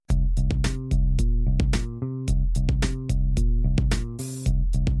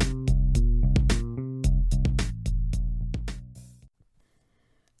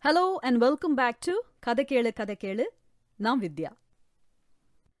Hello and welcome back to கதை கேளு. நான் வித்யா.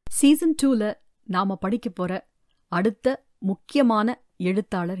 சீசன் 2ல நாம படிக்க போற அடுத்த முக்கியமான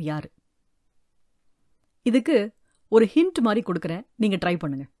எழுத்தாளர் யாரு? இதுக்கு ஒரு ஹிண்ட் மாதிரி கொடுக்கறேன், நீங்க ட்ரை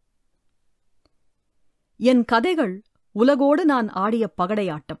பண்ணுங்க. என் கதைகள் உலகோடு நான் ஆடிய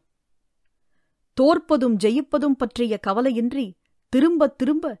பகடையாட்டம். தோற்பதும் ஜெயிப்பதும் பற்றிய கவலையின்றி திரும்ப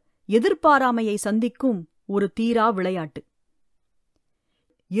திரும்ப எதிர்பாராமையை சந்திக்கும் ஒரு தீரா விளையாட்டு.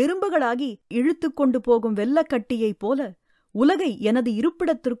 எறும்புகளாகி இழுத்துக்கொண்டு போகும் வெள்ளக்கட்டியைப் போல உலகை எனது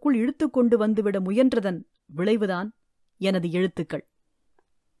இருப்பிடத்திற்குள் இழுத்துக்கொண்டு வந்துவிட முயன்றதன் விளைவுதான் எனது எழுத்துக்கள்.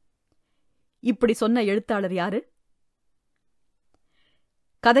 இப்படி சொன்ன எழுத்தாளர் யாரு?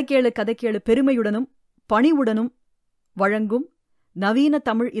 கதைக்கேளு பெருமையுடனும் பணிவுடனும் வழங்கும் நவீன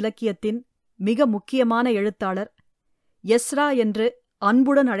தமிழ் இலக்கியத்தின் மிக முக்கியமான எழுத்தாளர், எஸ்ரா என்று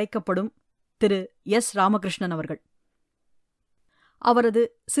அன்புடன் அழைக்கப்படும் திரு எஸ். ராமகிருஷ்ணன் அவர்கள். அவரது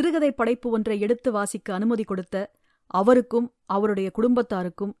சிறுகதை படைப்பு ஒன்றை எடுத்து வாசிக்க அனுமதி கொடுத்த அவருக்கும் அவருடைய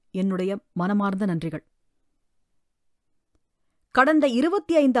குடும்பத்தாருக்கும் என்னுடைய மனமார்ந்த நன்றிகள். கடந்த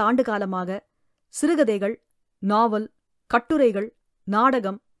 25 ஆண்டு காலமாக சிறுகதைகள், நாவல், கட்டுரைகள்,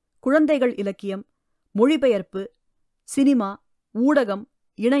 நாடகம், குழந்தைகள் இலக்கியம், மொழிபெயர்ப்பு, சினிமா, ஊடகம்,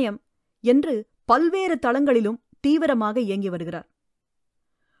 இணையம் என்று பல்வேறு தளங்களிலும் தீவிரமாக இயங்கி வருகிறார்.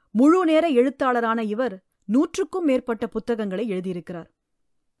 முழு நேர எழுத்தாளரான இவர் 100க்கும் மேற்பட்ட புத்தகங்களை எழுதியிருக்கிறார்.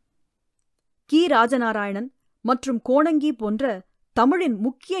 கி. ராஜநாராயணன் மற்றும் கோணங்கி போன்ற தமிழின்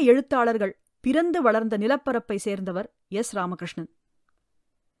முக்கிய எழுத்தாளர்கள் பிறந்து வளர்ந்த நிலப்பரப்பை சேர்ந்தவர் எஸ். ராமகிருஷ்ணன்.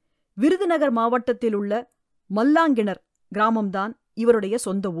 விருதுநகர் மாவட்டத்தில் உள்ள மல்லாங்கிணர் கிராமம்தான் இவருடைய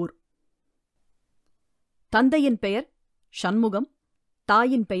சொந்த ஊர். தந்தையின் பெயர் சண்முகம்,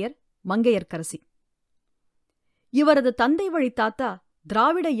 தாயின் பெயர் மங்கையர்க்கரசி. இவரது தந்தை வழி தாத்தா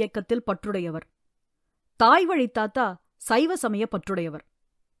திராவிட இயக்கத்தில் பற்றுடையவர். தாய் வழி தாத்தா சைவ சமய பற்றுடையவர்.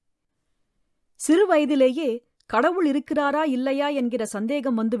 சிறு வயதிலேயே கடவுள் இருக்கிறாரா இல்லையா என்கிற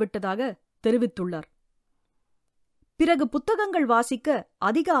சந்தேகம் வந்துவிட்டதாக தெரிவித்துள்ளார். பிறகு புத்தகங்கள் வாசிக்க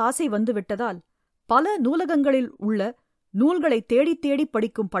அதிக ஆசை வந்துவிட்டதால் பல நூலகங்களில் உள்ள நூல்களை தேடி தேடி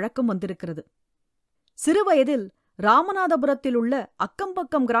படிக்கும் பழக்கம் வந்திருக்கிறது. சிறுவயதில் ராமநாதபுரத்தில் உள்ள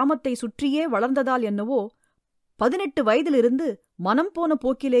அக்கம்பக்கம் கிராமத்தை சுற்றியே வளர்ந்ததால் என்னவோ 18 வயதிலிருந்து மனம் போன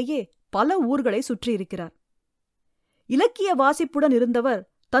போக்கிலேயே பல ஊர்களை சுற்றியிருக்கிறார். இலக்கிய வாசிப்புடன் இருந்தவர்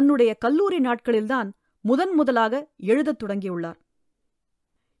தன்னுடைய கல்லூரி நாட்களில்தான் முதலாக எழுதத் தொடங்கியுள்ளார்.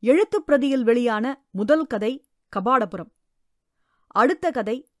 எழுத்துப் பிரதியில் வெளியான முதல் கதை கபாடபுரம். அடுத்த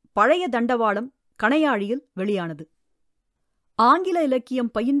கதை பழைய தண்டவாளம் கணையாழியில் வெளியானது. ஆங்கில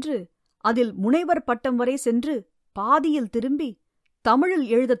இலக்கியம் பயின்று அதில் முனைவர் பட்டம் வரை சென்று பாதியில் திரும்பி தமிழில்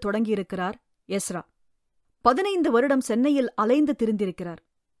எழுதத் தொடங்கியிருக்கிறார் எஸ்ரா. 15 வருடம் சென்னையில் அலைந்து திரிந்திருக்கிறார்.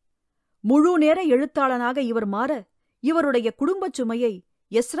 முழு நேர எழுத்தாளனாக இவர் மாற இவருடைய குடும்பச் சுமையை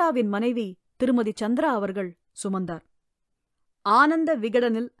எஸ்ராவின் மனைவி திருமதி சந்திரா அவர்கள் சுமந்தார். ஆனந்த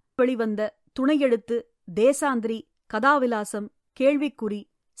விகடனில் வெளிவந்த துணையெழுத்து, தேசாந்திரி, கதாவிலாசம், கேள்விக்குறி,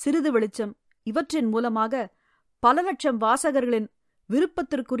 சிறிது வெளிச்சம் இவற்றின் மூலமாக பல லட்சம் வாசகர்களின்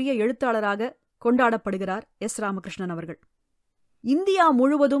விருப்பத்திற்குரிய எழுத்தாளராக கொண்டாடப்படுகிறார் எஸ். ராமகிருஷ்ணன் அவர்கள். இந்தியா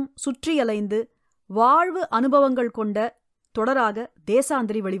முழுவதும் சுற்றியலைந்து வாழ்வு அனுபவங்கள் கொண்ட தொடராக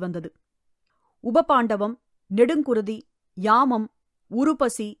தேசாந்திரி வெளிவந்தது. உபபாண்டவம், நெடுங்குருதி, யாமம்,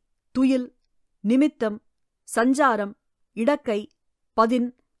 உருப்பசி, துயில், நிமித்தம், சஞ்சாரம், இடக்கை, பதின்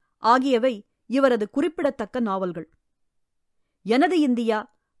ஆகியவை இவரது குறிப்பிடத்தக்க நாவல்கள். எனது இந்தியா,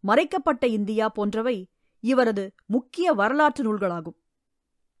 மறைக்கப்பட்ட இந்தியா போன்றவை இவரது முக்கிய வரலாற்று நூல்களாகும்.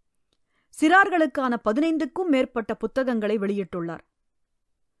 சிறார்களுக்கான 15க்கும் மேற்பட்ட புத்தகங்களை வெளியிட்டுள்ளார்.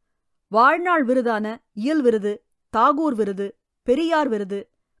 வாழ்நாள் விருதான இயல் விருது, தாகூர் விருது, பெரியார் விருது,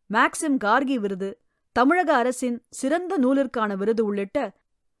 மேக்சிம் கார்கி விருது, தமிழக அரசின் சிறந்த நூலிற்கான விருது உள்ளிட்ட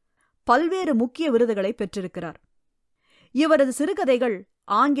பல்வேறு முக்கிய விருதுகளை பெற்றிருக்கிறார். இவரது சிறுகதைகள்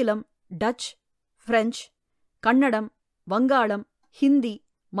ஆங்கிலம், டச், பிரெஞ்சு, கன்னடம், வங்காளம், ஹிந்தி,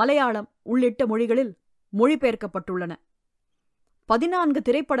 மலையாளம் உள்ளிட்ட மொழிகளில் மொழிபெயர்க்கப்பட்டுள்ளன. 14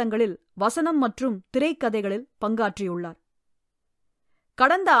 திரைப்படங்களில் வசனம் மற்றும் திரைக்கதைகளில் பங்காற்றியுள்ளார்.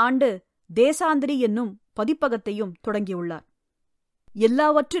 கடந்த ஆண்டு தேசாந்திரி என்னும் பதிப்பகத்தையும் தொடங்கியுள்ளார்.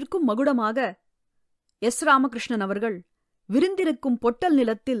 எல்லாவற்றிற்கும் மகுடமாக எஸ். ராமகிருஷ்ணன் அவர்கள் விரிந்திருக்கும் பொட்டல்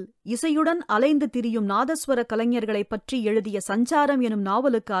நிலத்தில் இசையுடன் அலைந்து திரியும் நாதஸ்வர கலைஞர்களைப் பற்றி எழுதிய சஞ்சாரம் எனும்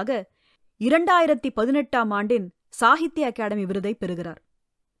நாவலுக்காக 2018ஆம் ஆண்டின் சாகித்ய அகாடமி விருதை பெறுகிறார்.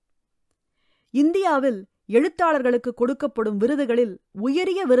 இந்தியாவில் எழுத்தாளர்களுக்கு கொடுக்கப்படும் விருதுகளில்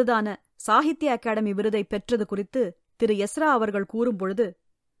உயரிய விருதான சாகித்ய அகாடமி விருதை பெற்றது குறித்து திரு எஸ்ரா அவர்கள் கூறும்பொழுது,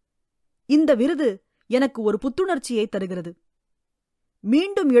 இந்த விருது எனக்கு ஒரு புத்துணர்ச்சியை தருகிறது.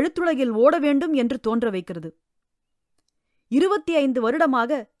 மீண்டும் எழுத்துலகில் ஓட வேண்டும் என்று தோன்ற வைக்கிறது. 25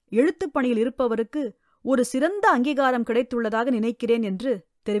 வருடமாக எழுத்துப் பணியில் இருப்பவருக்கு ஒரு சிறந்த அங்கீகாரம் கிடைத்துள்ளதாக நினைக்கிறேன் என்று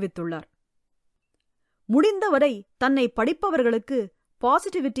தெரிவித்துள்ளார். முடிந்தவரை தன்னை படிப்பவர்களுக்கு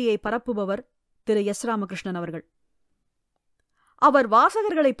பாசிட்டிவிட்டியை பரப்புபவர் திரு எஸ். ராமகிருஷ்ணன் அவர்கள். அவர்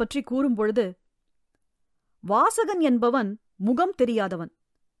வாசகர்களைப் பற்றி கூறும்பொழுது, வாசகன் என்பவன் முகம் தெரியாதவன்.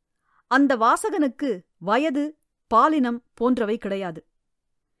 அந்த வாசகனுக்கு வயது, பாலினம் போன்றவை கிடையாது.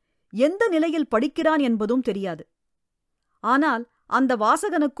 எந்த நிலையில் படிக்கிறான் என்பதும் தெரியாது. ஆனால் அந்த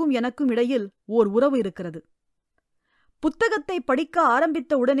வாசகனுக்கும் எனக்கும் இடையில் ஓர் உறவு இருக்கிறது. புத்தகத்தை படிக்க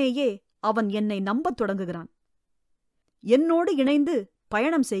ஆரம்பித்த உடனேயே அவன் என்னை நம்பத் தொடங்குகிறான். என்னோடு இணைந்து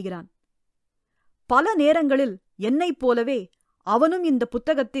பயணம் செய்கிறான். பல நேரங்களில் என்னைப் போலவே அவனும் இந்த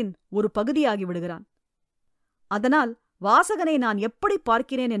புத்தகத்தின் ஒரு பகுதியாகி விடுகிறான். அதனால் வாசகனை நான் எப்படி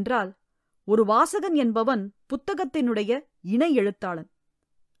பார்க்கிறேன் என்றால், ஒரு வாசகன் என்பவன் புத்தகத்தினுடைய இணை எழுத்தாளன்.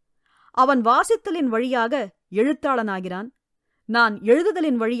 அவன் வாசித்தலின் வழியாக எழுத்தாளனாகிறான். நான்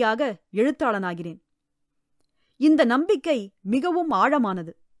எழுதுதலின் வழியாக எழுத்தாளனாகிறேன். இந்த நம்பிக்கை மிகவும்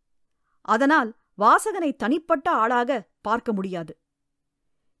ஆழமானது. அதனால் வாசகனை தனிப்பட்ட ஆளாக பார்க்க முடியாது.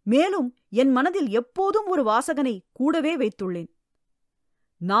 மேலும் என் மனதில் எப்போதும் ஒரு வாசகனை கூடவே வைத்துள்ளேன்.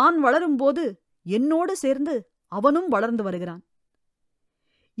 நான் வளரும்போது என்னோடு சேர்ந்து அவனும் வளர்ந்து வருகிறான்.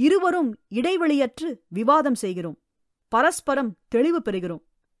 இருவரும் இடைவெளியற்று விவாதம் செய்கிறோம். பரஸ்பரம் தெளிவு பெறுகிறோம்.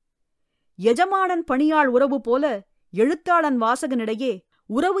 எஜமானன் பணியாள் உறவு போல எழுத்தாளன் வாசகனிடையே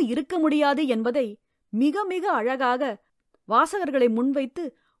உறவு இருக்க முடியாது என்பதை மிக மிக அழகாக வாசகர்களை முன்வைத்து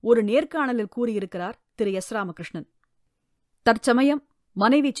ஒரு நேர்காணலில் கூறியிருக்கிறார் திரு எஸ். ராமகிருஷ்ணன். தற்சமயம்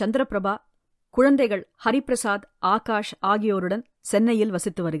மனைவி சந்திரபிரபா, குழந்தைகள் ஹரிபிரசாத், ஆகாஷ் ஆகியோருடன் சென்னையில்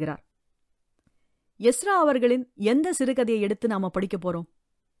வசித்து வருகிறார். எஸ்ரா அவர்களின் எந்த சிறுகதையை எடுத்து நாம படிக்க போறோம்?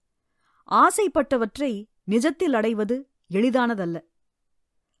 ஆசைப்பட்டவற்றை நிஜத்தில் அடைவது எளிதானதல்ல.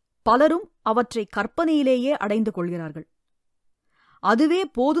 பலரும் அவற்றை கற்பனையிலேயே அடைந்து கொள்கிறார்கள். அதுவே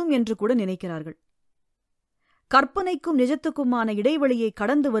போதும் என்று கூட நினைக்கிறார்கள். கற்பனைக்கும் நிஜத்துக்குமான இடைவெளியை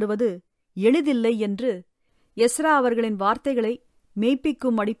கடந்து வருவது எளிதில்லை என்று எஸ்ரா அவர்களின் வார்த்தைகளை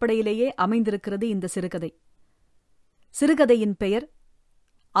மெய்ப்பிக்கும் அடிப்படையிலேயே அமைந்திருக்கிறது இந்த சிறுகதை. சிறுகதையின் பெயர்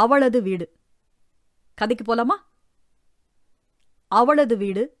அவளது வீடு. கதைக்கு போலாமா? அவளது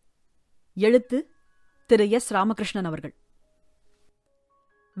வீடு. எழுத்து திரு எஸ். ராமகிருஷ்ணன் அவர்கள்.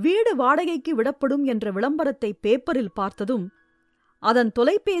 வீடு வாடகைக்கு விடப்படும் என்ற விளம்பரத்தை பேப்பரில் பார்த்ததும் அதன்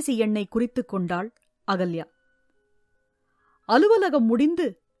தொலைபேசி எண்ணை குறித்துக் கொண்டாள் அகல்யா. அலுவலகம் முடிந்து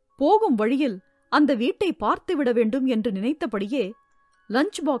போகும் வழியில் அந்த வீட்டை பார்த்துவிட வேண்டும் என்று நினைத்தபடியே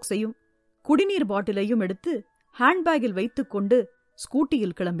லஞ்ச் பாக்ஸையும் குடிநீர் பாட்டிலையும் எடுத்து ஹேண்ட்பேக்கில் வைத்துக்கொண்டு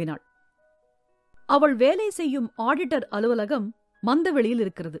ஸ்கூட்டியில் கிளம்பினாள். அவள் வேலை செய்யும் ஆடிட்டர் அலுவலகம் மந்தவெளியில்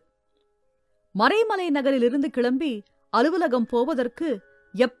இருக்கிறது. மறைமலை நகரிலிருந்து கிளம்பி அலுவலகம் போவதற்கு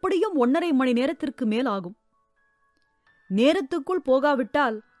எப்படியும் 1.5 மணி நேரத்திற்கு மேல் ஆகும். நேரத்துக்குள்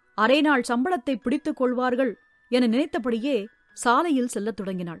போகாவிட்டால் அரை நாள் சம்பளத்தை பிடித்துக் கொள்வார்கள் என நினைத்தபடியே சாலையில் செல்லத்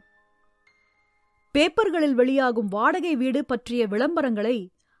தொடங்கினாள். பேப்பர்களில் வெளியாகும் வாடகை வீடு பற்றிய விளம்பரங்களை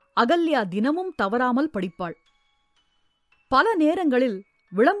அகல்யா தினமும் தவறாமல் படிப்பாள். பல நேரங்களில்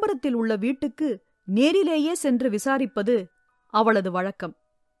விளம்பரத்தில் உள்ள வீட்டுக்கு நேரிலேயே சென்று விசாரிப்பது அவளது வழக்கம்.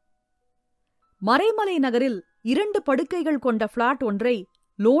 மறைமலை நகரில் 2 படுக்கைகள் கொண்ட பிளாட் ஒன்றை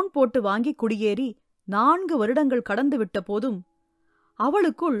லோன் போட்டு வாங்கி குடியேறி 4 வருடங்கள் கடந்துவிட்ட போதும்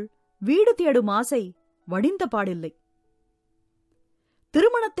அவளுக்குள் வீடு தேடும் ஆசை வடிந்த பாடில்லை.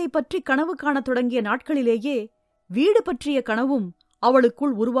 திருமணத்தை பற்றி கனவு காணத் தொடங்கிய நாட்களிலேயே வீடு பற்றிய கனவும்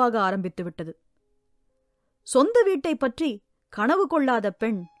அவளுக்குள் உருவாக ஆரம்பித்துவிட்டது. சொந்த வீட்டை பற்றி கனவு கொள்ளாத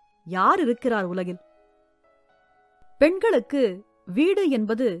பெண் யார் இருக்கிறார் உலகில்? பெண்களுக்கு வீடு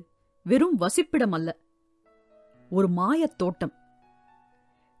என்பது வெறும் வசிப்பிடம் அல்ல, ஒரு மாயத் தோட்டம்.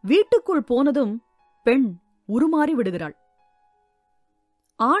 வீட்டுக்குள் போனதும் பெண் உருமாறி விடுகிறாள்.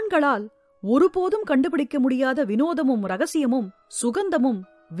 ஆண்களால் ஒருபோதும் கண்டுபிடிக்க முடியாத வினோதமும் ரகசியமும் சுகந்தமும்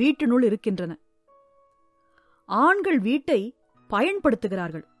வீட்டினுள் இருக்கின்றன. ஆண்கள் வீட்டை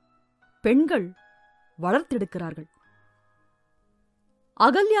பயன்படுத்துகிறார்கள், பெண்கள் வளர்த்தெடுக்கிறார்கள்.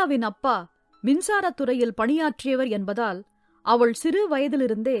 அகல்யாவின் அப்பா மின்சாரத்துறையில் பணியாற்றியவர் என்பதால் அவள் சிறு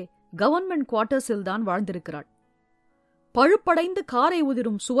வயதிலிருந்தே கவர்மெண்ட் குவார்ட்டர்ஸில்தான் வாழ்ந்திருக்கிறாள். பழுப்படைந்து காரை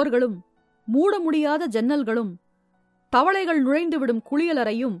உதிரும் சுவர்களும் மூட முடியாத ஜன்னல்களும் தவளைகள் நுழைந்துவிடும்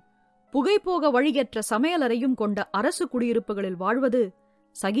குளியலறையும் புகைப்போக வழியற்ற சமையலறையும் கொண்ட அரசு குடியிருப்புகளில் வாழ்வது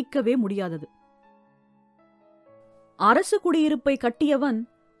சகிக்கவே முடியாதது. அரசு குடியிருப்பை கட்டியவன்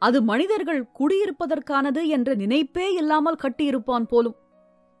அது மனிதர்கள் குடியிருப்பதற்கானது என்ற நினைப்பே இல்லாமல் கட்டியிருப்பான் போலும்.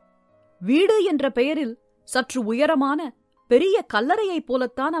 வீடு என்ற பெயரில் சற்று உயரமான பெரிய கல்லறையைப்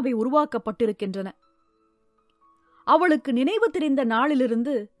போலத்தான் அவை உருவாக்கப்பட்டிருக்கின்றன. அவளுக்கு நினைவு தெரிந்த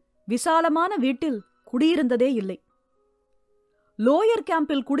நாளிலிருந்து விசாலமான வீட்டில் குடியிருந்ததே இல்லை. லோயர்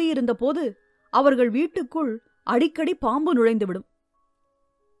கேம்பில் குடியிருந்த போது அவர்கள் வீட்டுக்குள் அடிக்கடி பாம்பு நுழைந்துவிடும்.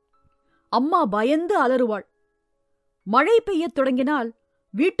 அம்மா பயந்து அலறுவாள். மழை பெய்யத் தொடங்கினால்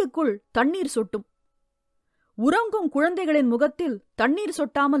வீட்டுக்குள் தண்ணீர் சொட்டும். உறங்கும் குழந்தைகளின் முகத்தில் தண்ணீர்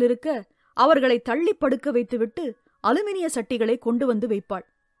சொட்டாமல் இருக்க அவர்களை தள்ளி படுக்க வைத்துவிட்டு அலுமினிய சட்டிகளை கொண்டு வந்து வைப்பாள்.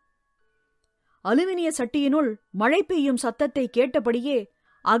 அலுமினிய சட்டியினுள் மழை பெய்யும் சத்தத்தை கேட்டபடியே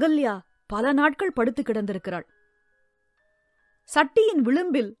அகல்யா பல நாட்கள் படுத்து கிடந்திருக்கிறாள். சட்டியின்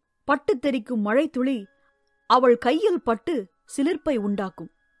விளிம்பில் பட்டு தெரிக்கும் மழை துளி அவள் கையில் பட்டு சிலிர்ப்பை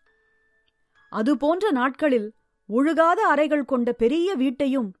உண்டாக்கும். அதுபோன்ற நாட்களில் ஒழுகாத அறைகள் கொண்ட பெரிய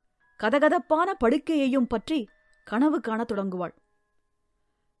வீட்டையும் கதகதப்பான படுக்கையையும் பற்றி கனவு காணத் தொடங்குவாள்.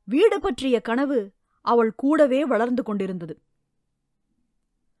 வீடு பற்றிய கனவு அவள் கூடவே வளர்ந்து கொண்டிருந்தது.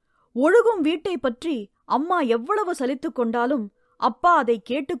 ஒழுகும் வீட்டை பற்றி அம்மா எவ்வளவு சலித்துக் கொண்டாலும் அப்பா அதை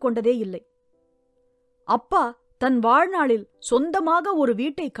கேட்டுக்கொண்டதே இல்லை. அப்பா தன் வாழ்நாளில் சொந்தமாக ஒரு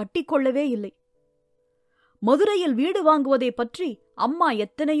வீட்டை கட்டிக்கொள்ளவே இல்லை. மதுரையில் வீடு வாங்குவதை பற்றி அம்மா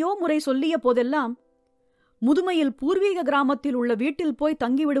எத்தனையோ முறை சொல்லிய போதெல்லாம் முதுமையில் பூர்வீக கிராமத்தில் உள்ள வீட்டில் போய்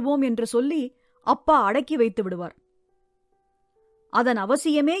தங்கிவிடுவோம் என்று சொல்லி அப்பா அடக்கி வைத்து விடுவார். அதன்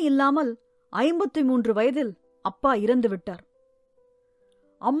அவசியமே இல்லாமல் 53 வயதில் அப்பா இறந்து விட்டார்.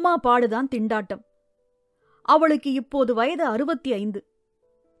 அம்மா பாடுதான் திண்டாட்டம். அவளுக்கு இப்போது வயது 65.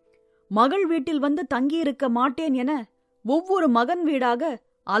 மகள் வீட்டில் வந்து தங்கியிருக்க மாட்டேன் என ஒவ்வொரு மகன் வீடாக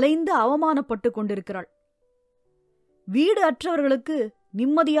அலைந்து அவமானப்பட்டு கொண்டிருக்கிறாள். வீடு அற்றவர்களுக்கு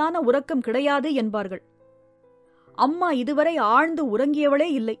நிம்மதியான உறக்கம் கிடையாது என்பார்கள். அம்மா இதுவரை ஆழ்ந்து உறங்கியவளே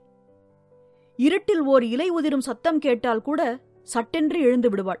இல்லை. இருட்டில் ஓர் இலை உதிரும் சத்தம் கேட்டால் கூட சட்டென்று எழுந்து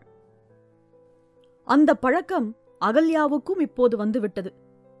விடுவாள். அந்த பழக்கம் அகல்யாவுக்கும் இப்போது வந்துவிட்டது.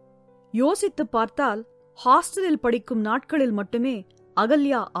 யோசித்து பார்த்தால் ஹாஸ்டலில் படிக்கும் நாட்களில் மட்டுமே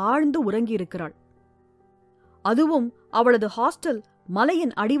அகல்யா ஆழ்ந்து உறங்கியிருக்கிறாள். அதுவும் அவளது ஹாஸ்டல்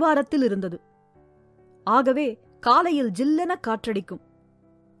மலையின் அடிவாரத்தில் இருந்தது. ஆகவே காலையில் ஜில்லென காற்றடிக்கும்.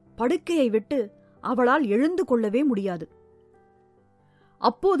 படுக்கையை விட்டு அவளால் எழுந்து கொள்ளவே முடியாது.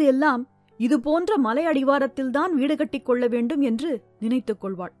 அப்போது எல்லாம் இதுபோன்ற மலை அடிவாரத்தில்தான் வீடு கட்டிக் கொள்ள வேண்டும் என்று நினைத்துக்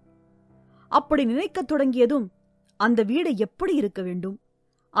கொள்வாள். அப்படி நினைக்கத் தொடங்கியதும் அந்த வீடு எப்படி இருக்க வேண்டும்,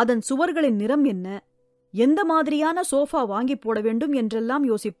 அதன் சுவர்களின் நிறம் என்ன, எந்த மாதிரியான சோஃபா வாங்கி போட வேண்டும் என்றெல்லாம்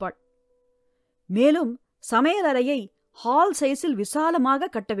யோசிப்பாள். மேலும் சமையலறையை ஹால் சைஸில் விசாலமாக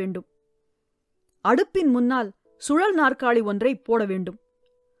கட்ட வேண்டும். அடுப்பின் முன்னால் சுழல் நாற்காலி ஒன்றை போட வேண்டும்.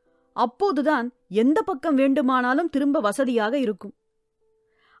 அப்போதுதான் எந்த பக்கம் வேண்டுமானாலும் திரும்ப வசதியாக இருக்கும்.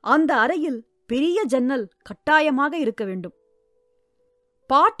 அந்த அறையில் பெரிய ஜன்னல் கட்டாயமாக இருக்க வேண்டும்.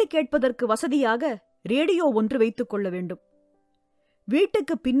 பாட்டு கேட்பதற்கு வசதியாக ரேடியோ ஒன்று வைத்துக் கொள்ள வேண்டும்.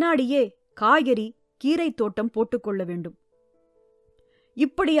 வீட்டுக்கு பின்னாடியே காய்கறி, கீரை தோட்டம் போட்டுக்கொள்ள வேண்டும்.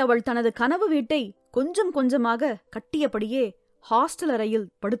 இப்படி அவள் தனது கனவு வீட்டை கொஞ்சம் கொஞ்சமாக கட்டியபடியே ஹாஸ்டல் அறையில்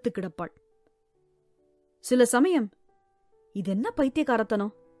படுத்து கிடப்பாள். சில சமயம் இதென்ன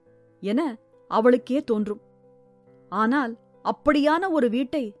பைத்தியக்காரத்தனம் என அவளுக்கே தோன்றும். ஆனால் அப்படியான ஒரு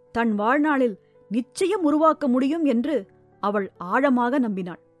வீட்டை தன் வாழ்நாளில் நிச்சயம் உருவாக்க முடியும் என்று அவள் ஆழமாக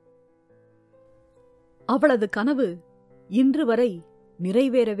நம்பினாள். அவளது கனவு இன்று வரை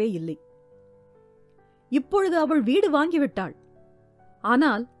நிறைவேறவே இல்லை. இப்பொழுது அவள் வீடு வாங்கிவிட்டாள்.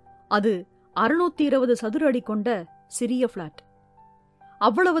 ஆனால் அது 620 சதுர அடி கொண்ட சிறிய பிளாட்.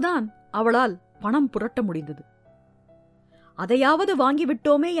 அவ்வளவுதான் அவளால் பணம் புரட்ட முடிந்தது. அதையாவது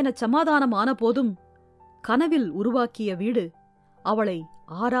வாங்கிவிட்டோமே என சமாதானம் ஆன போதும் கனவில் உருவாக்கிய வீடு அவளை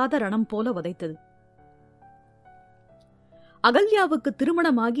ஆறாத ரணம் போல வதைத்தது. அகல்யாவுக்கு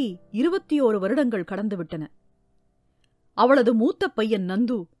திருமணமாகி 21 வருடங்கள் கடந்துவிட்டன. அவளது மூத்த பையன்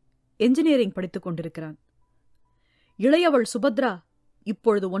நந்து என்ஜினியரிங் படித்துக் கொண்டிருக்கிறான். இளையவள் சுபத்ரா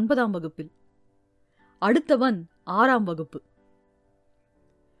இப்பொழுது 9ஆம் வகுப்பில், அடுத்தவன் 6ஆம் வகுப்பு.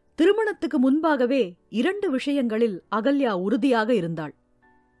 திருமணத்துக்கு முன்பாகவே 2 விஷயங்களில் அகல்யா உறுதியாக இருந்தாள்.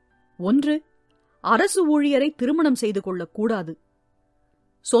 ஒன்று, அரசு ஊழியரை திருமணம் செய்து கொள்ளக்கூடாது.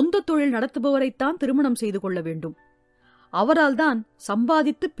 சொந்த தொழில் நடத்துபவரைத்தான் திருமணம் செய்து கொள்ள வேண்டும். அவரால் தான்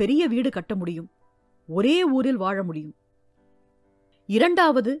சம்பாதித்து பெரிய வீடு கட்ட முடியும், ஒரே ஊரில் வாழ முடியும்.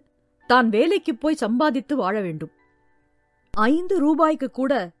 இரண்டாவது, தான் வேலைக்கு போய் சம்பாதித்து வாழ வேண்டும். 5 ரூபாய்க்கு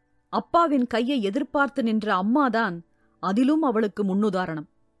கூட அப்பாவின் கையை எதிர்பார்த்து நின்ற அம்மாதான் அதிலும் அவளுக்கு முன்னுதாரணம்.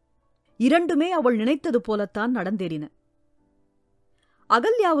 இரண்டுமே அவள் நினைத்தது போலத்தான் நடந்தேறின.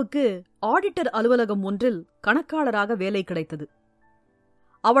 அகல்யாவுக்கு ஆடிட்டர் அலுவலகம் ஒன்றில் கணக்காளராக வேலை கிடைத்தது.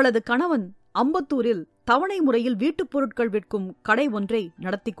 அவளது கணவன் அம்பத்தூரில் தவணை முறையில் வீட்டுப் பொருட்கள் விற்கும் கடை ஒன்றை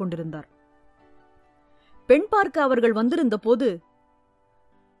நடத்தி கொண்டிருந்தார். பெண் பார்க்க அவர்கள் வந்திருந்த போது,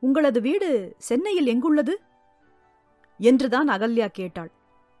 "உங்களது வீடு சென்னையில் எங்குள்ளது?" என்றுதான் அகல்யா கேட்டாள்.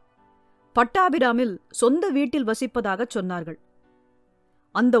 பட்டாபிராமில் சொந்த வீட்டில் வசிப்பதாகச் சொன்னார்கள்.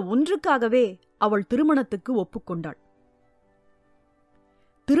 அந்த ஒன்றுக்காகவே அவள் திருமணத்துக்கு ஒப்புக்கொண்டாள்.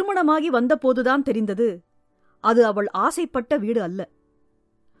 திருமணமாகி வந்தபோதுதான் தெரிந்தது, அது அவள் ஆசைப்பட்ட வீடு அல்ல,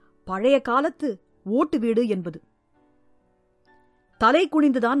 பழைய காலத்து ஓட்டு வீடு என்பது. தலை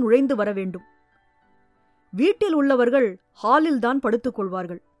குனிந்துதான் நுழைந்து வர வேண்டும். வீட்டில் உள்ளவர்கள் ஹாலில்தான் படுத்துக்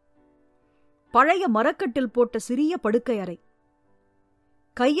கொள்வார்கள். பழைய மரக்கட்டில் போட்ட சிறிய படுக்கை அறை.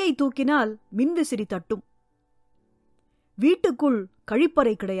 கையை தூக்கினால் மின்விசிறி தட்டும். வீட்டுக்குள்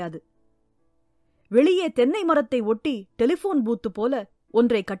கழிப்பறை கிடையாது. வெளியே தென்னை மரத்தை ஒட்டி டெலிபோன் பூத்து போல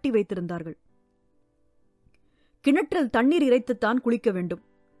ஒன்றை கட்டி வைத்திருந்தார்கள். கிணற்றில் தண்ணீர் இறைத்துத்தான் குளிக்க வேண்டும்.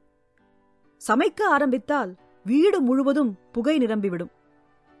 சமைக்க ஆரம்பித்தால் வீடு முழுவதும் புகை நிரம்பிவிடும்.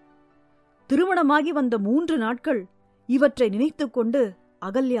 திருமணமாகி வந்த 3 நாட்கள் இவற்றை நினைத்துக்கொண்டு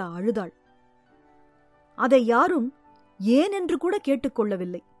அகல்யா அழுதாள். அதை யாரும் ஏன் என்று கூட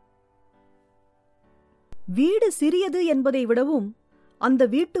கேட்டுக்கொள்ளவில்லை. வீடு சிறியது என்பதை விடவும் அந்த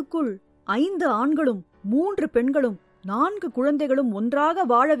வீட்டுக்குள் 5 ஆண்களும் 3 பெண்களும் 4 குழந்தைகளும் ஒன்றாக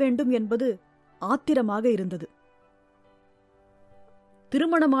வாழ வேண்டும் என்பது ஆத்திரமாக இருந்தது.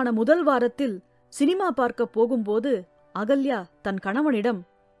 திருமணமான முதல் வாரத்தில் சினிமா பார்க்க போகும்போது அகல்யா தன் கணவனிடம்,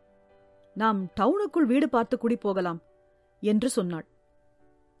 நாம் டவுனுக்குள் வீடு பார்த்து குடி போகலாம் என்று சொன்னாள்.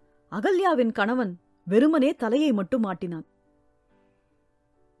 அகல்யாவின் கணவன் வெறுமனே தலையை மட்டும் ஆட்டினான்.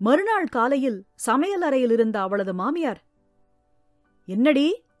 மறுநாள் காலையில் சமையல் அறையில் இருந்த அவளது மாமியார், என்னடி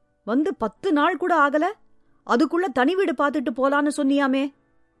வந்து 10 நாள் கூட ஆகல, அதுக்குள்ள தனி வீடு பார்த்துட்டு போலான்னு சொன்னியாமே,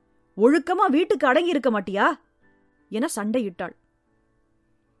 ஒழுக்கமா வீட்டுக்கு அடங்கி இருக்க மாட்டியா என சண்டையிட்டாள்.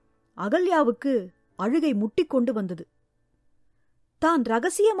 அகல்யாவுக்கு அழுகை முட்டிக்கொண்டு வந்தது. தான்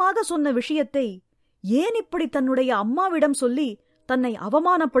ரகசியமாக சொன்ன விஷயத்தை ஏன் இப்படி தன்னுடைய அம்மாவிடம் சொல்லி தன்னை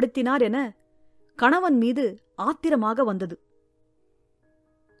அவமானப்படுத்தினார் என கணவன் மீது ஆத்திரமாக வந்தது.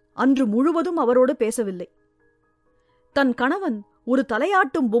 அன்று முழுவதும் அவரோடு பேசவில்லை. தன் கணவன் ஒரு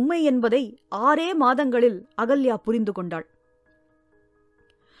தலையாட்டும் பொம்மை என்பதை 6 மாதங்களில் அகல்யா புரிந்து கொண்டாள்.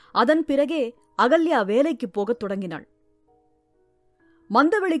 அதன் பிறகே அகல்யா வேலைக்கு போகத் தொடங்கினாள்.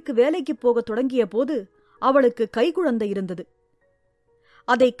 மந்தவெளிக்கு வேலைக்கு போகத் தொடங்கிய போது அவளுக்கு கைக்குழந்தை இருந்தது.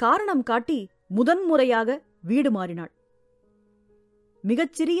 அதை காரணம் காட்டி முதன்முறையாக வீடு மாறினாள்.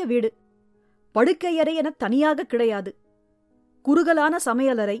 மிகச்சிறிய வீடு, படுக்கையறை என தனியாக கிடையாது. குறுகலான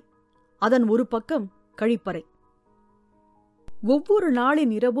சமையலறை, அதன் ஒரு பக்கம் கழிப்பறை. ஒவ்வொரு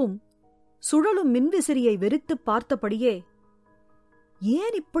நாளின் இரவும் சுழலும் மின்விசிறியை வெறித்து பார்த்தபடியே,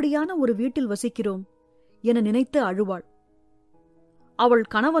 ஏன் இப்படியான ஒரு வீட்டில் வசிக்கிறோம் என நினைத்து அழுவாள். அவள்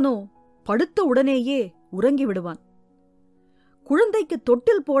கணவனோ படுத்த உடனேயே உறங்கி விடுவான். குழந்தைக்கு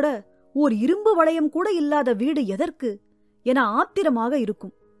தொட்டில் போட ஓர் இரும்பு வளையம் கூட இல்லாத வீடு எதற்கு என ஆத்திரமாக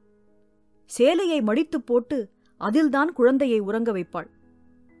இருக்கும். சேலையை மடித்து போட்டு அதில்தான் குழந்தையை உறங்க வைப்பாள்.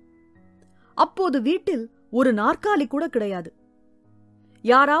 அப்போது வீட்டில் ஒரு நாற்காலி கூட கிடையாது.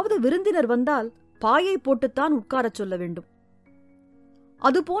 யாராவது விருந்தினர் வந்தால் பாயை போட்டுத்தான் உட்காரச் சொல்ல வேண்டும்.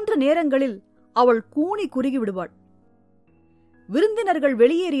 அதுபோன்ற நேரங்களில் அவள் கூனி குறுகி விடுவாள். விருந்தினர்கள்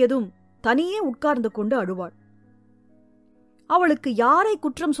வெளியேறியதும் தனியே உட்கார்ந்து கொண்டு அழுவாள். அவளுக்கு யாரை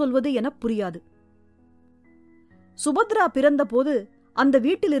குற்றம் சொல்வது என புரியாது. சுபத்ரா பிறந்தபோது அந்த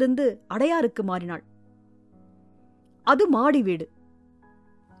வீட்டிலிருந்து அடையாருக்கு மாறினாள். அது மாடி வீடு.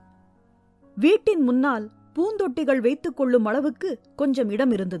 வீட்டின் முன்னால் பூந்தொட்டிகள் வைத்துக் கொள்ளும் அளவுக்கு கொஞ்சம்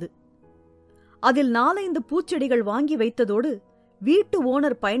இடம் இருந்தது. அதில் 4-5 பூச்செடிகள் வாங்கி வைத்ததோடு வீட்டு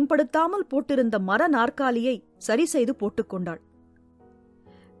ஓனர் பயன்படுத்தாமல் போட்டிருந்த மர நாற்காலியை சரி செய்து போட்டுக்கொண்டாள்.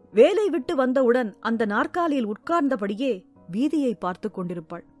 வேலை விட்டு வந்தவுடன் அந்த நாற்காலியில் உட்கார்ந்தபடியே வீதியை பார்த்து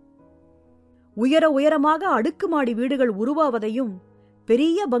கொண்டிருப்பாள். உயரமாக அடுக்குமாடி வீடுகள் உருவாவதையும்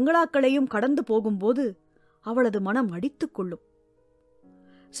பெரிய பங்களாக்களையும் கடந்து போகும்போது அவளது மனம் அடித்துக் கொள்ளும்.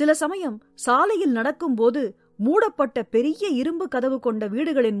 சில சமயம் சாலையில் நடக்கும்போது மூடப்பட்ட பெரிய இரும்பு கதவு கொண்ட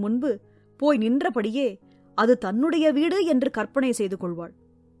வீடுகளின் முன்பு போய் நின்றபடியே அது தன்னுடைய வீடு என்று கற்பனை செய்து கொள்வாள்.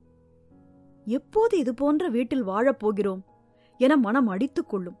 எப்போது இதுபோன்ற வீட்டில் வாழப்போகிறோம் என மனம் அடித்துக்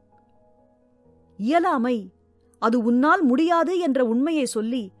கொள்ளும். இயலாமை, அது உன்னால் முடியாது என்ற உண்மையை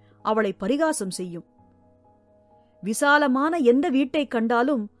சொல்லி அவளை பரிகாசம் செய்யும். விசாலமான எந்த வீட்டைக்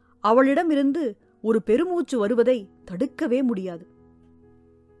கண்டாலும் அவளிடமிருந்து ஒரு பெருமூச்சு வருவதை தடுக்கவே முடியாது.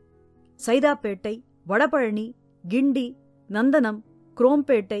 சைதாப்பேட்டை, வடபழனி, கிண்டி, நந்தனம்,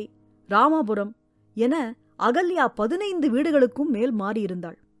 குரோம்பேட்டை, ராமாபுரம் என அகல்யா 15 வீடுகளுக்கும் மேல்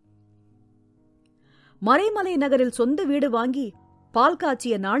மாறியிருந்தாள். மறைமலை நகரில் சொந்த வீடு வாங்கி பால்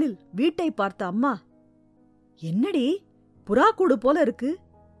காய்ச்சிய நாளில் வீட்டை பார்த்த அம்மா, என்னடி புறாக்கூடு போல இருக்கு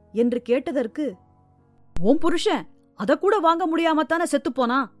என்று கேட்டதற்கு, உன் புருஷன் அதக்கூட வாங்க முடியாமத்தான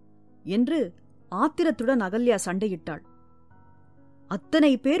செத்துப்போனா என்று ஆத்திரத்துடன் அகல்யா சண்டையிட்டாள்.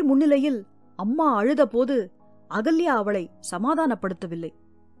 அத்தனை பேர் முன்னிலையில் அம்மா அழுத போது அகல்யா அவளை சமாதானப்படுத்தவில்லை.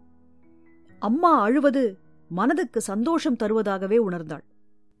 அம்மா அழுவது மனதுக்கு சந்தோஷம் தருவதாகவே உணர்ந்தாள்.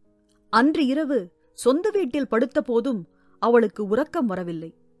 அன்று இரவு சொந்த வீட்டில் படுத்த போதும் அவளுக்கு உறக்கம்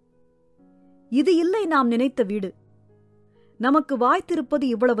வரவில்லை. இது இல்லை நாம் நினைத்த வீடு. நமக்கு வாய்த்திருப்பது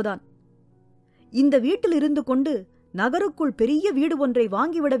இவ்வளவுதான். இந்த வீட்டில் இருந்து கொண்டு நகருக்குள் பெரிய வீடு ஒன்றை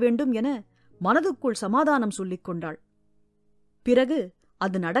வாங்கிவிட வேண்டும் என மனதுக்குள் சமாதானம் சொல்லிக் கொண்டாள். பிறகு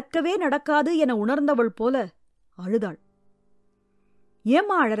அது நடக்கவே நடக்காது என உணர்ந்தவள் போல அழுதாள்.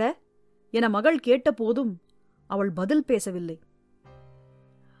 ஏம்மா அழற என மகள் கேட்டபோதும் அவள் பதில் பேசவில்லை.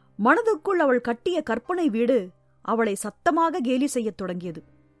 மனதுக்குள் அவள் கட்டிய கற்பனை வீடு அவளை சத்தமாக கேலி செய்யத் தொடங்கியது.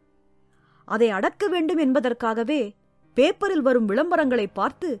 அதை அடக்க வேண்டும் என்பதற்காகவே பேப்பரில் வரும் விளம்பரங்களை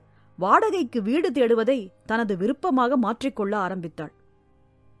பார்த்து வாடகைக்கு வீடு தேடுவதை தனது விருப்பமாக மாற்றிக்கொள்ள ஆரம்பித்தாள்.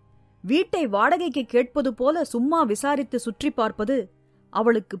 வீட்டை வாடகைக்கு கேட்பது போல சும்மா விசாரித்து சுற்றி பார்ப்பது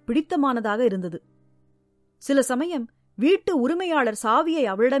அவளுக்கு பிடித்தமானதாக இருந்தது. சில சமயம் வீட்டு உரிமையாளர் சாவியை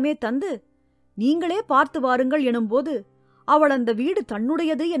அவளிடமே தந்து நீங்களே பார்த்து வாருங்கள் எனும்போது அவள் அந்த வீடு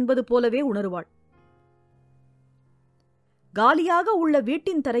தன்னுடையது என்பது போலவே உணருவாள். காலியாக உள்ள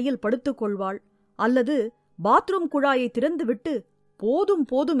வீட்டின் தரையில் படுத்துக் கொள்வாள், அல்லது பாத்ரூம் குழாயை திறந்துவிட்டு போதும்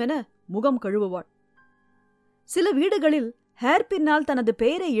போதும் என முகம் கழுவுவாள். சில வீடுகளில் ஹேர்பின்னால் தனது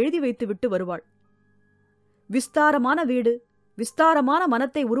பெயரை எழுதி வைத்துவிட்டு வருவாள். விஸ்தாரமான வீடு விஸ்தாரமான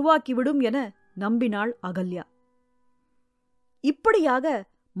மனத்தை உருவாக்கிவிடும் என நம்பினாள் அகல்யா. இப்படியாக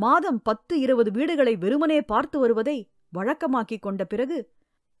மாதம் 10-20 வீடுகளை வெறுமனே பார்த்து வருவதை வழக்கமாக்கிக் கொண்ட பிறகு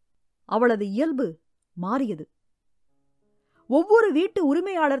அவளது இயல்பு மாறியது. ஒவ்வொரு வீட்டு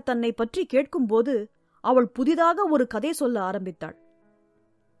உரிமையாளர் தன்னை பற்றி கேட்கும்போது அவள் புதிதாக ஒரு கதை சொல்ல ஆரம்பித்தாள்.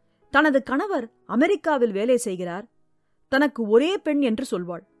 தனது கணவர் அமெரிக்காவில் வேலை செய்கிறார், தனக்கு ஒரே பெண் என்று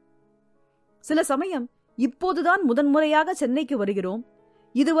சொல்வாள். சில சமயம் இப்போதுதான் முதன்முறையாக சென்னைக்கு வருகிறோம்,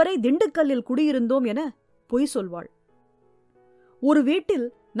 இதுவரை திண்டுக்கல்லில் குடியிருந்தோம் என பொய் சொல்வாள். ஒரு வீட்டில்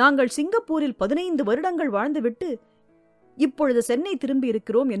நாங்கள் சிங்கப்பூரில் 15 வருடங்கள் வாழ்ந்துவிட்டு இப்பொழுது சென்னை திரும்பி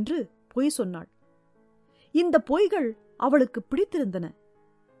இருக்கிறோம் என்று பொய் சொன்னாள். இந்த பொய்கள் அவளுக்கு பிடித்திருந்தன.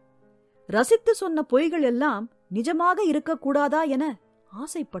 ரசித்து சொன்ன பொய்கள் எல்லாம் நிஜமாக இருக்கக்கூடாதா என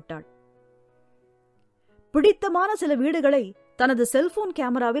ஆசைப்பட்டாள். பிடித்தமான சில வீடுகளை தனது செல்போன்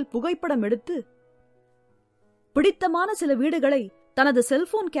கேமராவில்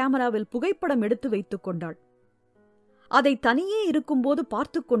புகைப்படம் எடுத்து வைத்துக் கொண்டாள். அதை தனியே இருக்கும்போது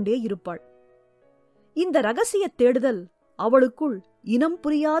பார்த்துக் கொண்டே இருப்பாள். இந்த ரகசிய தேடுதல் அவளுக்குள் இனம்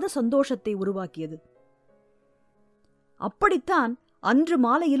புரியாத சந்தோஷத்தை உருவாக்கியது. அப்படித்தான் அன்று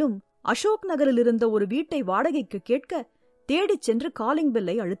மாலையிலும் அசோக் நகரில் இருந்த ஒரு வீட்டை வாடகைக்கு கேட்க தேடிச் சென்று காலிங்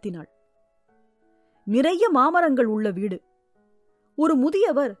பெல்லை அழுத்தினாள். நிறைய மாமரங்கள் உள்ள வீடு. ஒரு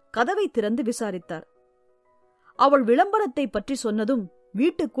முதியவர் கதவை திறந்து விசாரித்தார். அவள் விளம்பரத்தை பற்றி சொன்னதும்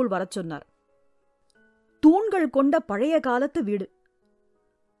வீட்டுக்குள் வரச் சொன்னார். தூண்கள் கொண்ட பழைய காலத்து வீடு.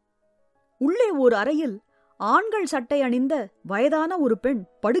 உள்ளே ஒரு அறையில் ஆண்கள் சட்டை அணிந்த வயதான ஒரு பெண்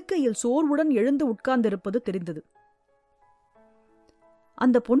படுக்கையில் சோர்வுடன் எழுந்து உட்கார்ந்திருப்பது தெரிந்தது.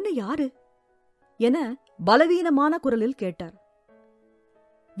 அந்த பொண்ணு யாரு என பலவீனமான குரலில் கேட்டார்.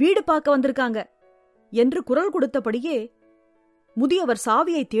 வீடு பார்க்க வந்திருக்காங்க என்று குரல் கொடுத்தபடியே முதியவர்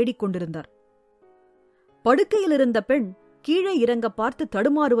சாவியை தேடிக் கொண்டிருந்தார். படுக்கையில் இருந்த பெண் கீழே இறங்க பார்த்து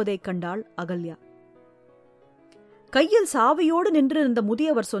தடுமாறுவதைக் கண்டாள் அகல்யா. கையில் சாவியோடு நின்றிருந்த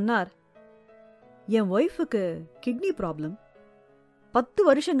முதியவர் சொன்னார், என் ஒய்ஃபுக்கு கிட்னி ப்ராப்ளம், 10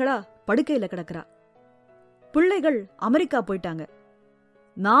 வருஷங்களா படுக்கையில கிடக்கிறா. பிள்ளைகள் அமெரிக்கா போயிட்டாங்க,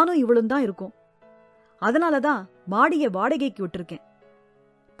 நானும் இவளும் தான் இருக்கோம். அதனாலதான் மாடியை வாடகைக்கு விட்டிருக்கேன்,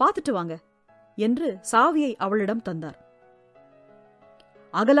 பார்த்துட்டு வாங்க என்று சாவியை அவளிடம் தந்தார்.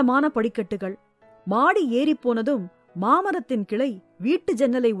 அகலமான படிக்கட்டுகள். மாடி ஏறிப்போனதும் மாமரத்தின் கிளை வீட்டு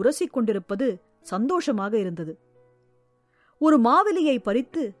ஜன்னலை உரசிக் கொண்டிருப்பது சந்தோஷமாக இருந்தது. ஒரு மாவிலையை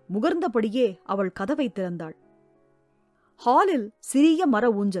பறித்து முகர்ந்தபடியே அவள் கதவை திறந்தாள். ஹாலில் சிறிய மர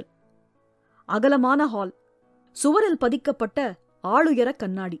ஊஞ்சல். அகலமான ஹால். சுவரில் பதிக்கப்பட்ட ஆளுயர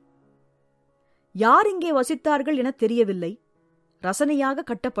கண்ணாடி. யார் இங்கே வசித்தார்கள் என தெரியவில்லை. ரசனையாக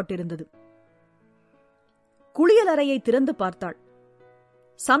கட்டப்பட்டிருந்தது. குளியலறையை திறந்து பார்த்தாள்.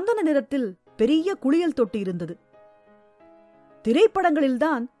 சந்தன நிறத்தில் பெரிய குளியல் தொட்டி இருந்தது.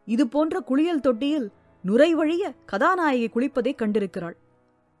 திரைப்படங்களில்தான் இது போன்ற குளியல் தொட்டியில் நுரை வழிய கதாநாயகி குளிப்பதை கண்டிருக்கிறாள்.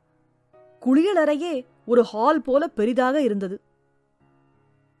 குளியலறையே ஒரு ஹால் போல பெரிதாக இருந்தது.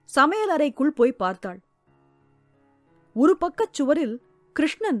 சமையல் அறைக்குள் போய் பார்த்தாள். ஒரு பக்கச் சுவரில்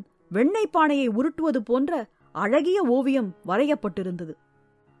கிருஷ்ணன் வெண்ணெய் பானையை உருட்டுவது போன்ற அழகிய ஓவியம் வரையப்பட்டிருந்தது.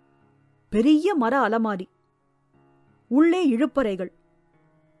 பெரிய மர அலமாரி. உள்ளே இழுப்பறைகள்.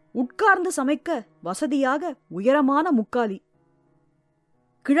 உட்கார்ந்து சமைக்க வசதியாக உயரமான முக்காலி.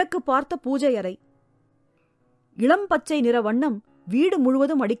 கிழக்கு பார்த்த பூஜை அறை. இளம் பச்சை நிற வண்ணம் வீடு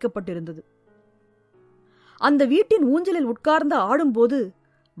முழுவதும் அடிக்கப்பட்டிருந்தது. அந்த வீட்டின் ஊஞ்சலில் உட்கார்ந்து ஆடும்போது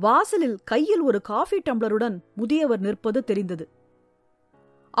வாசலில் கையில் ஒரு காஃபி டம்ளருடன் முதியவர் நிற்பது தெரிந்தது.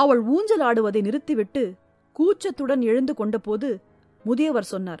 அவள் ஊஞ்சல் ஆடுவதை நிறுத்திவிட்டு கூச்சத்துடன் எழுந்து கொண்டபோது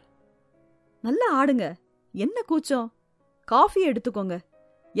முதியவர் சொன்னார், நல்லா ஆடுங்க, என்ன கூச்சம், காஃபி எடுத்துக்கோங்க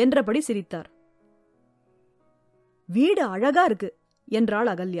என்றபடி சிரித்தார். வீடு அழகா இருக்கு என்றாள்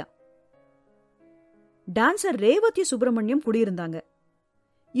அகல்யா. டான்சர் ரேவதி சுப்பிரமணியம் குடியிருந்தாங்க.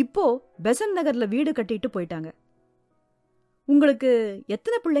 இப்போ பெசன் நகர்ல வீடு கட்டிட்டு போயிட்டாங்க. உங்களுக்கு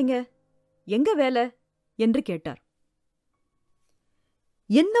எத்தனை பிள்ளைங்க, எங்க வேலை என்று கேட்டார்.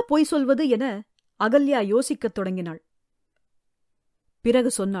 என்ன பொய் சொல்வது என அகல்யா யோசிக்கத் தொடங்கினாள். பிறகு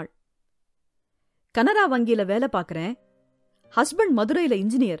சொன்னாள், கனரா வங்கியில வேலை பார்க்கறேன். ஹஸ்பண்ட் மதுரையில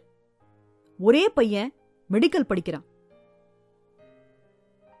இன்ஜினியர். ஒரே பையன் மெடிக்கல் படிக்கிறான்.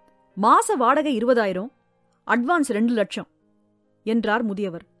 மாச வாடகை 20,000, அட்வான்ஸ் 2 லட்சம் என்றார்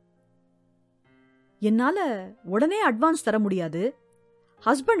முதியவர். என்னால உடனே அட்வான்ஸ் தர முடியாது.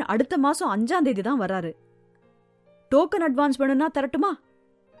 ஹஸ்பண்ட் அடுத்த மாசம் 5ஆம் தேதி தான் வராரு. டோக்கன் அட்வான்ஸ் வேணும்னா தரட்டுமா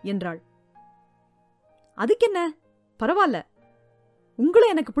என்றாள். அதுக்கென்ன, பரவாயில்ல, உங்களை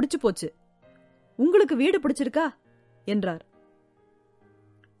எனக்கு பிடிச்சு போச்சு. உங்களுக்கு வீடு பிடிச்சிருக்கா என்றார்.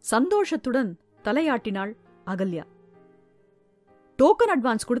 சந்தோஷத்துடன் தலையாட்டினாள் அகல்யா. டோக்கன்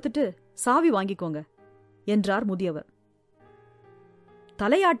அட்வான்ஸ் கொடுத்துட்டு சாவி வாங்கிக்கோங்க என்றார் முதியவர்.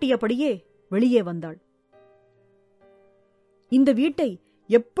 தலையாட்டியபடியே வெளியே வந்தாள். இந்த வீட்டை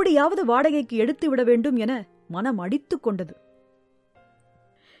எப்படியாவது வாடகைக்கு எடுத்து விட வேண்டும் என மனம் அடித்துக் கொண்டது.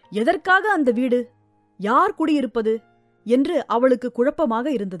 எதற்காக அந்த வீடு, யார் குடியிருப்பது என்று அவளுக்கு குழப்பமாக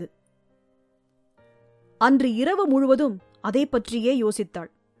இருந்தது. அன்று இரவு முழுவதும் அதை பற்றியே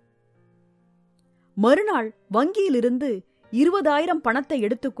யோசித்தாள். மறுநாள் வங்கியிலிருந்து 20,000 பணத்தை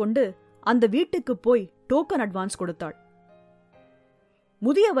எடுத்துக்கொண்டு அந்த வீட்டுக்கு போய் டோக்கன் அட்வான்ஸ் கொடுத்தாள்.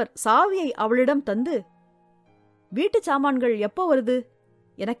 முதியவர் சாவியை அவளிடம் தந்து, வீட்டு சாமான்கள் எப்போ வருது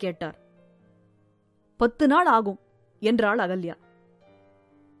என கேட்டார். 10 நாள் ஆகும் என்றாள் அகல்யா.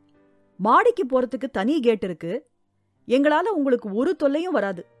 மாடிக்கு போறதுக்கு தனி கேட் இருக்கு. எங்களால உங்களுக்கு ஒரு தொல்லையும்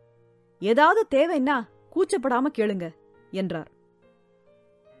வராது. ஏதாவது தேவைன்னா கூச்சப்படாம கேளுங்க என்றார்.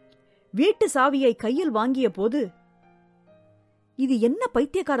 வீட்டு சாவியை கையில் வாங்கிய போது இது என்ன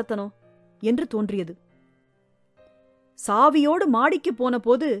பைத்தியக்காரத்தனம் என்று தோன்றியது. சாவியோடு மாடிக்கு போன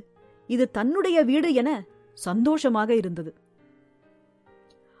போது இது தன்னுடைய வீடு என சந்தோஷமாக இருந்தது.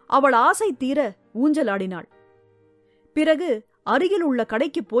 அவள் ஆசை தீர ஊஞ்சலாடினாள். பிறகு அருகில் உள்ள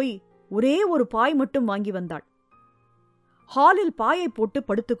கடைக்கு போய் ஒரே ஒரு பாய் மட்டும் வாங்கி வந்தாள். ஹாலில் பாயை போட்டு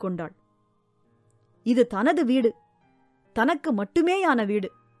படுத்துக் கொண்டாள். இது தனது வீடு, தனக்கு மட்டுமேயான வீடு.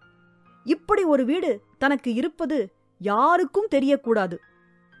 இப்படி ஒரு வீடு தனக்கு இருப்பது யாருக்கும் தெரியக்கூடாது.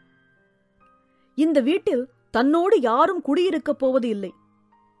 இந்த வீட்டில் தன்னோடு யாரும் குடியிருக்கப் போவது இல்லை.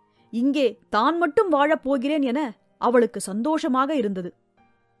 இங்கே தான் மட்டும் வாழப் போகிறேன் என அவளுக்கு சந்தோஷமாக இருந்தது.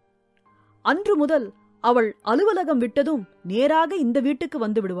 அன்று முதல் அவள் அலுவலகம் விட்டதும் நேராக இந்த வீட்டுக்கு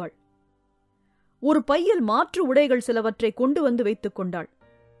வந்து விடுவாள். ஒரு பையில் மாற்று உடைகள் சிலவற்றை கொண்டு வந்து வைத்துக் கொண்டாள்.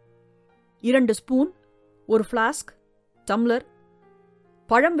 2 ஸ்பூன், ஒரு பிளாஸ்க், டம்ளர்,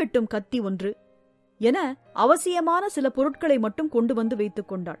 பழம் வெட்டும் கத்தி 1 என அவசியமான சில பொருட்களை மட்டும் கொண்டு வந்து வைத்துக்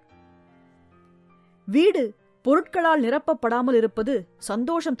கொண்டாள். வீடு பொருட்களால் நிரப்பப்படாமல் இருப்பது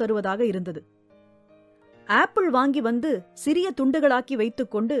சந்தோஷம் தருவதாக இருந்தது. ஆப்பிள் வாங்கி வந்து சிறிய துண்டுகளாக்கி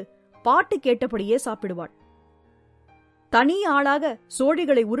வைத்துக்கொண்டு பாட்டு கேட்டபடியே சாப்பிடுவாள். தனி ஆளாக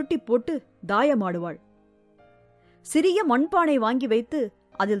சோழிகளை உருட்டி போட்டு தாயமாடுவாள். சிறிய மண்பானை வாங்கி வைத்து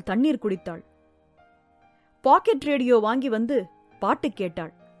அதில் தண்ணீர் குடித்தாள். பாக்கெட் ரேடியோ வாங்கி வந்து பாட்டு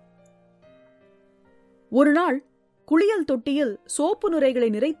கேட்டாள். ஒரு நாள் குளியல் தொட்டியில் சோப்பு நுரைகளை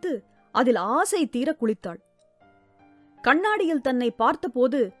நிறைத்து அதில் ஆசை தீர குளித்தாள். கண்ணாடியில் தன்னை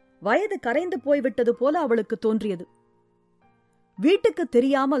பார்த்தபோது வயது கரைந்து போய்விட்டது போல அவளுக்கு தோன்றியது. வீட்டுக்கு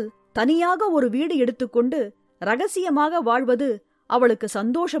தெரியாமல் தனியாக ஒரு வீடு எடுத்துக்கொண்டு ரகசியமாக வாழ்வது அவளுக்கு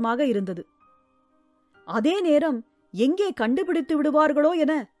சந்தோஷமாக இருந்தது. அதே நேரம் எங்கே கண்டுபிடித்து விடுவார்களோ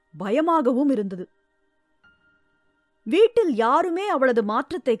என பயமாகவும் இருந்தது. வீட்டில் யாருமே அவளது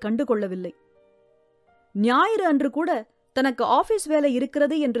மாற்றத்தை கண்டுகொள்ளவில்லை. ஞாயிறு அன்று கூட தனக்கு ஆபீஸ் வேலை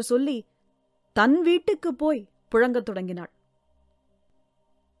இருக்கிறது என்று சொல்லி தன் வீட்டுக்கு போய் புழங்கத் தொடங்கினாள்.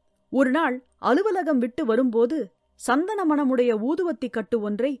 ஒரு நாள் அலுவலகம் விட்டு வரும்போது சந்தன மணமுடைய ஊதுவத்தி கட்டு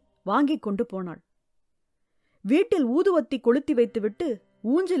ஒன்றை வாங்கிக் கொண்டு போனாள். வீட்டில் ஊதுவத்தி கொளுத்தி வைத்துவிட்டு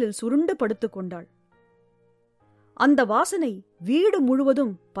ஊஞ்சலில் சுருண்டு படுத்துக் கொண்டாள். அந்த வாசனை வீடு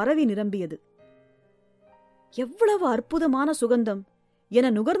முழுவதும் பரவி நிரம்பியது. எவ்வளவு அற்புதமான சுகந்தம் என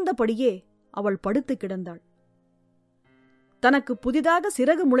நுகர்ந்தபடியே அவள் படுத்து கிடந்தாள். தனக்கு புதிதாக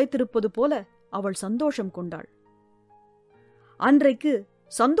சிறகு முளைத்திருப்பது போல அவள் சந்தோஷம் கொண்டாள். அன்றைக்கு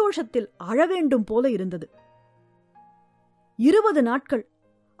சந்தோஷத்தில் அழவேண்டும் போல இருந்தது. 20 நாட்கள்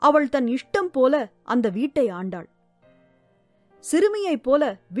அவள் தன் இஷ்டம் போல அந்த வீட்டை ஆண்டாள். சிறுமியைப் போல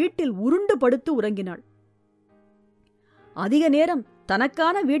வீட்டில் உருண்டு படுத்து உறங்கினாள். அதிக நேரம்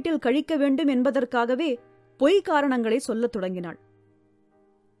தனக்கான வீட்டில் கழிக்க வேண்டும் என்பதற்காகவே பொய் காரணங்களை சொல்லத் தொடங்கினாள்.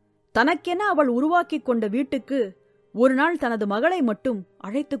 தனக்கென அவள் உருவாக்கிக் கொண்ட வீட்டுக்கு ஒரு நாள் தனது மகளை மட்டும்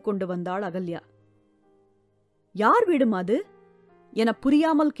அழைத்துக் கொண்டு வந்தாள் அகல்யா. யார் வீடும் அது என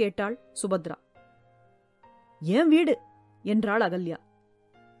புரியாமல் கேட்டாள் சுபத்ரா. ஏன் வீடு என்றாள் அகல்யா.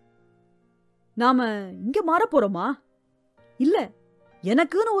 நாம இங்க மாறப்போறோமா? இல்ல,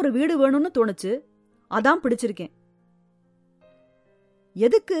 எனக்குன்னு ஒரு வீடு வேணும்னு தோணுச்சு, அதான் பிடிச்சிருக்கேன்.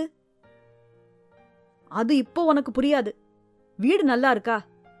 எதுக்கு? அது இப்போ உனக்கு புரியாது. வீடு நல்லா இருக்கா?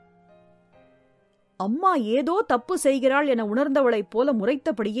 அம்மா ஏதோ தப்பு செய்கிறாள் என உணர்ந்தவளைப் போல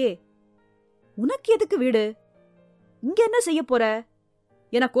முறைத்தபடியே, உனக்கு எதுக்கு வீடு? இங்க என்ன செய்ய போற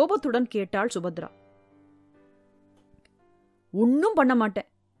என கோபத்துடன் கேட்டாள் சுபத்ரா. ஒன்னும் பண்ண மாட்டேன்.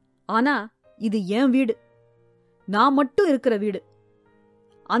 ஆனா இது என் வீடு, நான் மட்டும் இருக்கிற வீடு.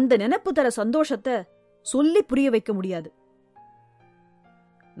 அந்த நினைப்பு தர சந்தோஷத்தை சொல்லி புரிய வைக்க முடியாது.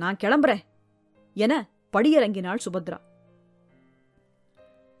 நான் கிளம்புறேன் என படியிறங்கினாள் சுபத்ரா.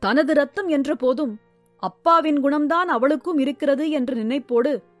 தனது ரத்தம் என்ற போதும் அப்பாவின் குணம்தான் அவளுக்கும் இருக்கிறது என்ற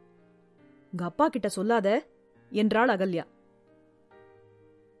நினைப்போடு, உங்க அப்பா கிட்ட சொல்லாத என்றாள் அகல்யா.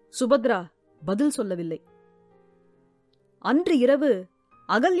 சுபத்ரா பதில் சொல்லவில்லை. அன்று இரவு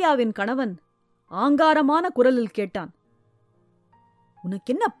அகல்யாவின் கணவன் ஆங்காரமான குரலில் கேட்டான்,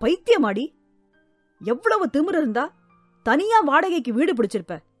 உனக்கென்ன பைத்தியமாடி? எவ்வளவு திமிரு இருந்தா தனியா வாடகைக்கு வீடு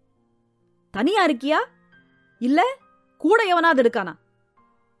பிடிச்சிருப்ப? தனியா இருக்கியா இல்ல கூட எவனாவது இருக்கானா?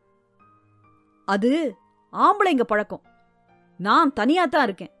 அது ஆம்பளைங்க பழக்கம், நான் தனியாத்தான்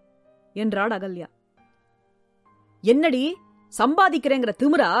இருக்கேன் என்றாள் அகல்யா. என்னடி சம்பாதிக்கிறேங்கிற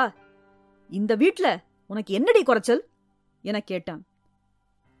திமிரா? இந்த வீட்ல உனக்கு என்னடி குறைச்சல் என கேட்டான்.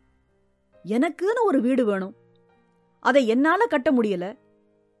 எனக்குன்னு ஒரு வீடு வேணும், அதை என்னால கட்ட முடியல.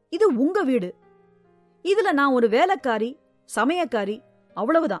 இது உங்க வீடு, இதுல நான் ஒரு வேலைக்காரி சமயக்காரி,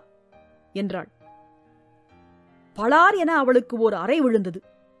 அவ்வளவுதான் என்றாள். பளார் என அவளுக்கு ஒரு அறை விழுந்தது.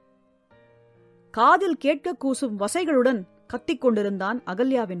 காதில் கேட்க கூசும் வசைகளுடன் கத்திக்கொண்டிருந்தான்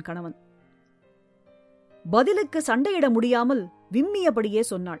அகல்யாவின் கணவன். பதிலுக்கு சண்டையிட முடியாமல் விம்மியபடியே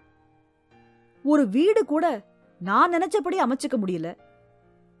சொன்னாள், ஒரு வீடு கூட நான் நினைச்சபடி அமைச்சுக்க முடியல.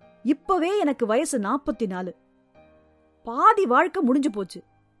 இப்பவே எனக்கு வயசு 44, பாதி வாழ்க்கை முடிஞ்சு போச்சு.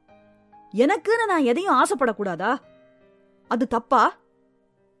 எனக்குன்னு நான் எதையும் ஆசைப்படக்கூடாதா? அது தப்பா?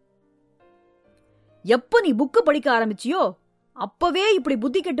 எப்ப நீ புக்கு படிக்க ஆரம்பிச்சியோ அப்பவே இப்படி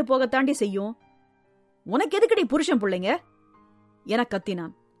புத்தி கெட்டு போகத்தாண்டி செய்யும். உனக்கு எதுக்கடி புருஷன் பிள்ளைங்க என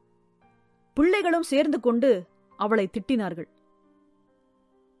கத்தினான். பிள்ளைகளும் சேர்ந்து கொண்டு அவளை திட்டினார்கள்.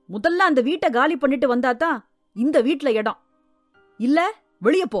 முதல்ல அந்த வீட்டை காலி பண்ணிட்டு வந்தாதான் இந்த வீட்ல இடம், இல்ல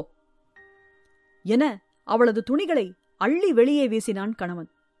வெளியே போ என அவளது துணிகளை அள்ளி வெளியே வீசினான் கணவன்.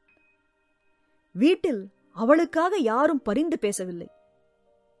 வீட்டில் அவளுக்காக யாரும் பரிந்து பேசவில்லை.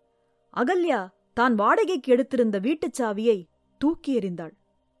 அகல்யா தான் வாடகைக்கு எடுத்திருந்த வீட்டுச் சாவியை தூக்கி எறிந்தாள்.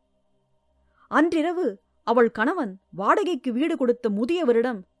 அன்றிரவு அவள் கணவன் வாடகைக்கு வீடு கொடுத்த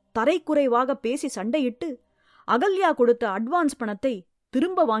முதியவரிடம் தரைக்குறைவாக பேசி சண்டையிட்டு அகல்யா கொடுத்த அட்வான்ஸ் பணத்தை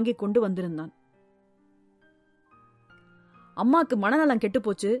திரும்ப வாங்கிக் கொண்டு வந்திருந்தான். அம்மாக்கு மனநலம்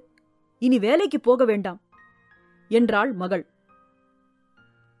கெட்டுப்போச்சு, இனி வேலைக்கு போக வேண்டாம் என்றாள் மகள்.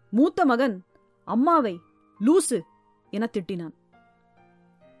 மூத்த மகன் அம்மாவை லூசு என திட்டினான்.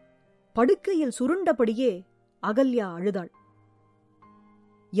 படுக்கையில் சுருண்டபடியே அகல்யா அழுதாள்.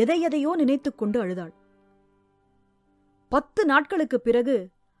 எதையெதையோ நினைத்துக் கொண்டு அழுதாள். 10 நாட்களுக்கு பிறகு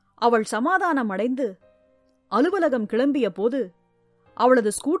அவள் சமாதானம் அடைந்து அலுவலகம் கிளம்பிய போது அவளது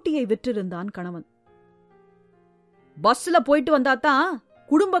ஸ்கூட்டியை விற்றிருந்தான் கணவன். பஸ்ல போயிட்டு வந்தாதான்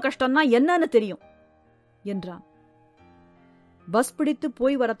குடும்ப கஷ்டம்னா என்னன்னு தெரியும் என்றான். பஸ் பிடித்து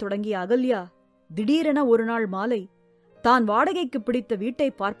போய் வரத் தொடங்கிய அகல்யா திடீரென ஒரு நாள் மாலை தான் வாடகைக்கு பிடித்த வீட்டை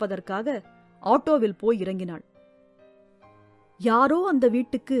பார்ப்பதற்காக ஆட்டோவில் போய் இறங்கினாள். யாரோ அந்த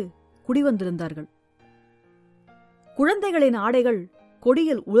வீட்டுக்கு குடிவந்திருந்தார்கள். குழந்தைகளின் ஆடைகள்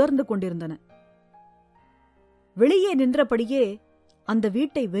கொடியில் உலர்ந்து கொண்டிருந்தன. வெளியே நின்றபடியே அந்த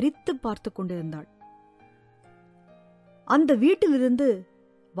வீட்டை வெறித்து பார்த்துக் கொண்டிருந்தாள். அந்த வீட்டிலிருந்து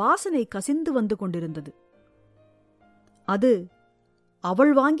வாசனை கசிந்து வந்து கொண்டிருந்தது. அது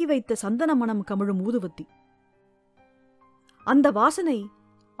அவள் வாங்கி வைத்த சந்தன மணம் கமிழும் ஊதுவத்தி. அந்த வாசனை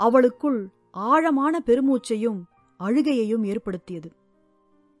அவளுக்குள் ஆழமான பெருமூச்சையும் அழுகையையும் ஏற்படுத்தியது.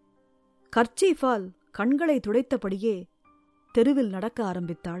 கர்ச்சீஃபால் கண்களை துடைத்தபடியே தெருவில் நடக்க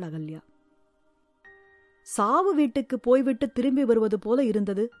ஆரம்பித்தாள் அகல்யா. சாவு வீட்டுக்கு போய்விட்டு திரும்பி வருவது போல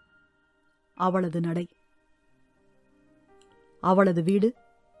இருந்தது அவளது நடை. அவளது வீடு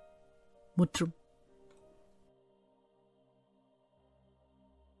முற்றும்.